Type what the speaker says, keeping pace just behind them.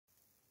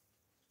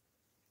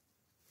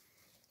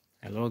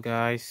Hello,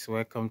 guys.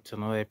 Welcome to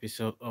another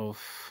episode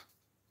of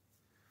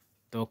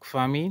Dog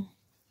Farming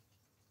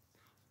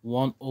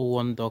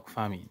 101 Dog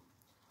Farming.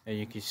 And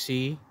you can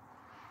see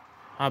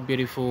how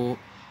beautiful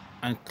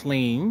and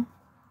clean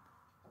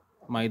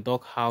my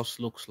dog house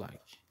looks like.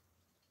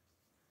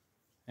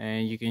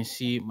 And you can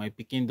see my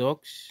Peking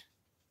dogs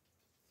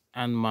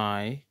and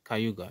my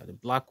Cayuga. The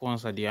black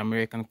ones are the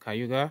American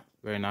Cayuga.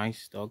 Very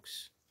nice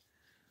dogs.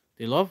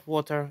 They love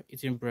water,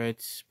 eating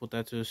breads,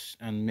 potatoes,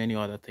 and many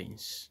other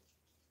things.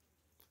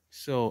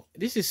 So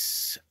this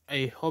is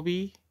a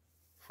hobby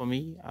for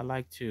me. I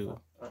like to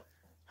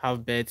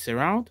have birds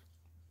around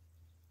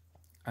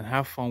and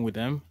have fun with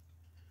them.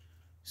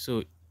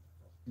 So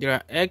there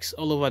are eggs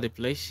all over the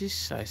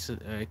places. I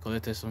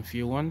collected some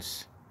few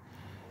ones.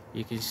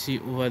 You can see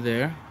over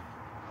there,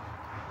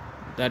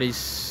 that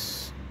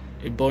is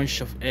a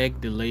bunch of egg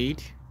they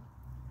laid,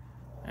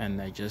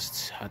 and I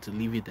just had to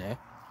leave it there.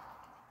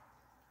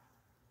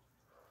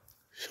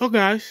 So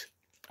guys,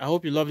 I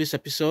hope you love this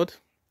episode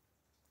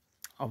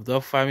of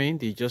dog farming.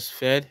 They just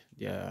fed,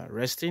 they are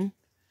resting.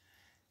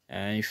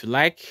 And if you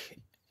like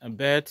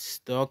birds,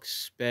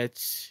 dogs,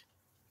 pets,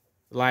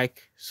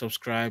 like,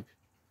 subscribe,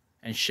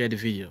 and share the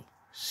video.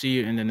 See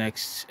you in the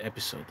next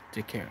episode.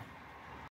 Take care.